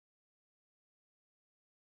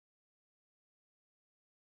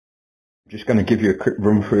Just going to give you a quick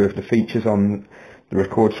run through of the features on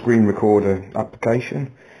the screen recorder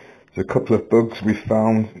application. There's a couple of bugs we've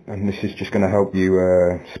found, and this is just going to help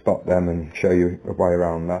you spot them and show you a way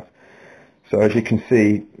around that. So as you can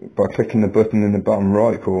see, by clicking the button in the bottom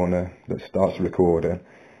right corner that starts recording,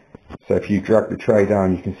 so if you drag the tray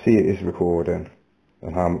down, you can see it is recording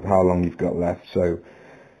and how long you've got left. So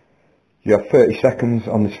you have 30 seconds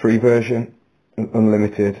on this free version,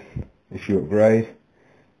 unlimited if you upgrade.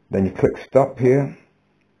 Then you click stop here.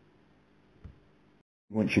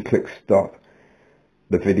 Once you click stop,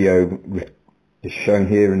 the video is shown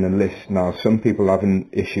here in the list. Now some people are having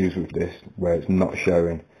issues with this where it's not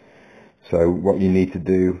showing. So what you need to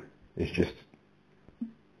do is just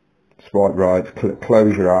swipe right,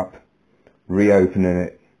 close your app, reopening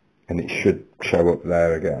it, and it should show up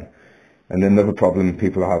there again. And another problem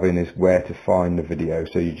people are having is where to find the video.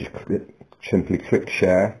 So you just simply click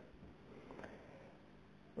share,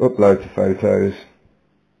 upload to photos.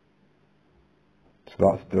 So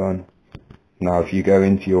that's done. Now if you go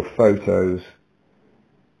into your photos,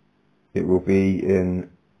 it will be in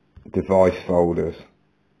device folders.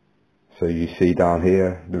 So you see down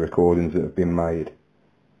here the recordings that have been made.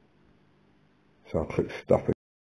 So I'll click stop